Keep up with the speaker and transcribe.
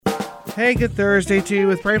Hey, good Thursday to you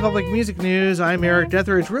with Prairie Public Music News. I'm Eric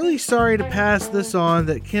Detheridge. Really sorry to pass this on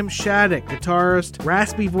that Kim Shattuck, guitarist,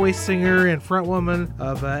 raspy voice singer, and frontwoman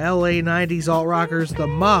of LA 90s alt-rockers The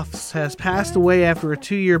Muffs, has passed away after a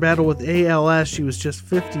 2-year battle with ALS. She was just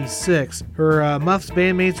 56. Her Muffs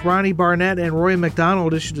bandmates Ronnie Barnett and Roy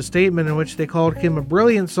McDonald issued a statement in which they called Kim a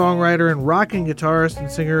brilliant songwriter and rocking guitarist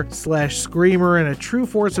and singer/screamer and a true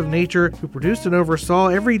force of nature who produced and oversaw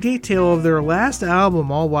every detail of their last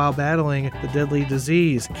album, all while battling the deadly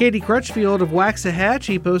disease. Katie Crutchfield of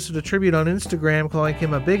Waxahachie posted a tribute on Instagram calling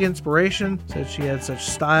Kim a big inspiration, said she had such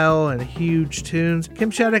style and huge tunes. Kim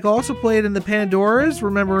Shattuck also played in the Pandoras,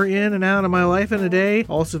 Remember In and Out of My Life in a Day,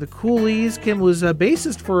 also the Coolies. Kim was a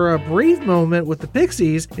bassist for a brief moment with the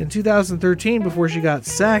Pixies in 2013 before she got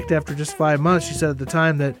sacked after just 5 months. She said at the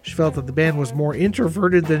time that she felt that the band was more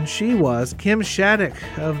introverted than she was. Kim Shattuck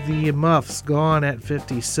of the Muffs, gone at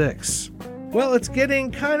 56. Well, it's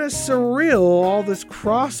getting kind of surreal, all this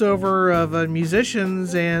crossover of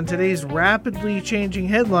musicians and today's rapidly changing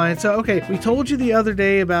headlines. So, okay, we told you the other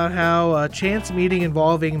day about how a chance meeting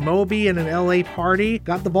involving Moby and an LA party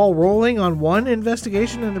got the ball rolling on one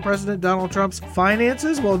investigation into President Donald Trump's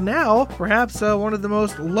finances. Well, now, perhaps one of the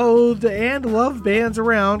most loathed and loved bands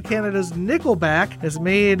around, Canada's Nickelback, has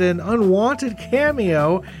made an unwanted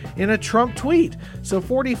cameo in a Trump tweet. So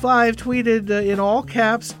 45 tweeted in all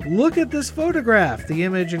caps, "Look at this photograph." The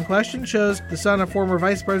image in question shows the son of former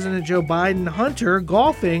Vice President Joe Biden, Hunter,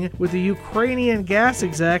 golfing with a Ukrainian gas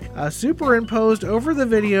exec, superimposed over the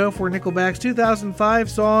video for Nickelback's 2005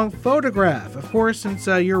 song Photograph. Of course, since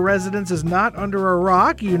your residence is not under a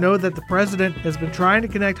rock, you know that the president has been trying to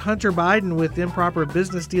connect Hunter Biden with improper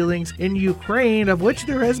business dealings in Ukraine, of which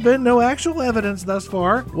there has been no actual evidence thus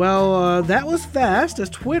far. Well, that was fast, as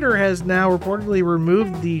Twitter has now reportedly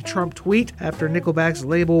removed the Trump tweet after Nickelback's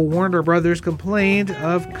label Warner Brothers complained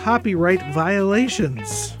of copyright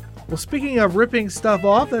violations. Well, speaking of ripping stuff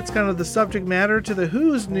off, that's kind of the subject matter to The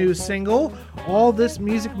Who's new single, All This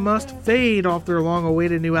Music Must Fade, off their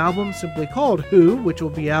long-awaited new album, simply called Who, which will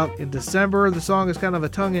be out in December. The song is kind of a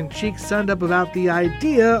tongue-in-cheek send-up about the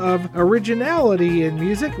idea of originality in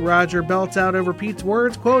music. Roger belts out over Pete's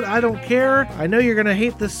words, quote, "I don't care. I know you're going to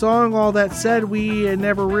hate this song. All that said, we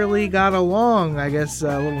never really got along." I guess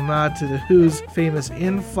a little nod to The Who's famous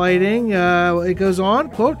infighting. It goes on,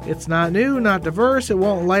 quote, "It's not new, not diverse. It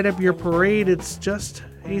won't light up your parade. It's just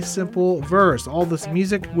a simple verse. All this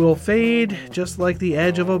music will fade just like the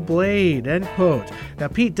edge of a blade," end quote. Now,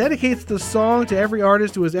 Pete dedicates the song to every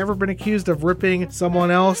artist who has ever been accused of ripping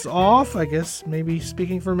someone else off, I guess maybe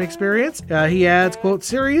speaking from experience. He adds, quote,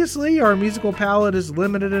 "Seriously, our musical palette is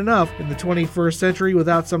limited enough in the 21st century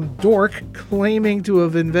without some dork claiming to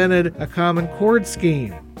have invented a common chord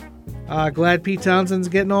scheme." Glad Pete Townshend's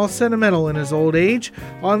getting all sentimental in his old age.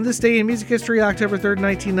 On this day in music history, October 3rd,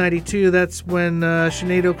 1992, that's when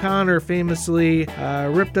Sinead O'Connor famously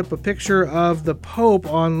ripped up a picture of the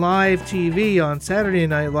Pope on live TV on Saturday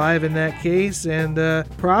Night Live in that case, and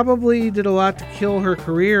probably did a lot to kill her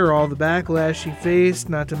career, all the backlash she faced,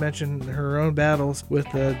 not to mention her own battles with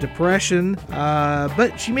depression.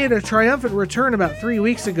 But she made a triumphant return about 3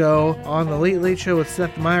 weeks ago on The Late Late Show with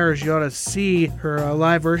Seth Meyers. You ought to see her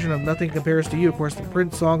live version of Nothing Compares to You, of course, the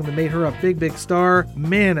Prince song that made her a big, big star.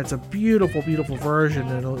 Man, it's a beautiful, beautiful version.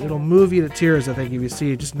 It'll move you to tears, I think, if you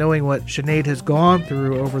see it, just knowing what Sinead has gone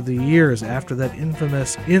through over the years after that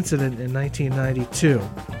infamous incident in 1992.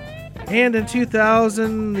 And in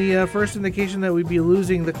 2000, the first indication that we'd be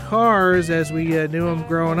losing the Cars as we knew them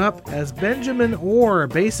growing up, as Benjamin Orr,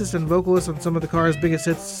 bassist and vocalist on some of the Cars' biggest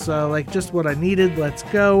hits like Just What I Needed, Let's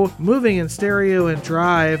Go, Moving in Stereo, and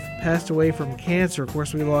Drive, passed away from cancer. Of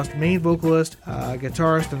course, we lost main vocalist,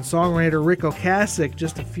 guitarist, and songwriter Rick Ocasek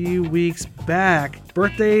just a few weeks back.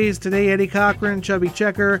 Birthdays today: Eddie Cochran, Chubby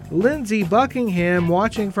Checker, Lindsey Buckingham,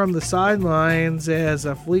 watching from the sidelines as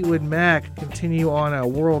Fleetwood Mac continue on a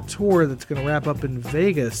world tour that's going to wrap up in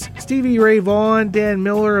Vegas. Stevie Ray Vaughan, Dan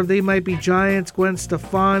Miller of They Might Be Giants, Gwen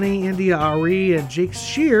Stefani, India Arie, and Jake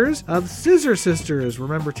Shears of Scissor Sisters.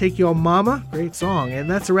 Remember Take Your Mama? Great song. And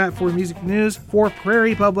that's a wrap for Music News. For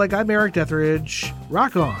Prairie Public, I'm Eric Detheridge.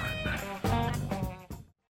 Rock on.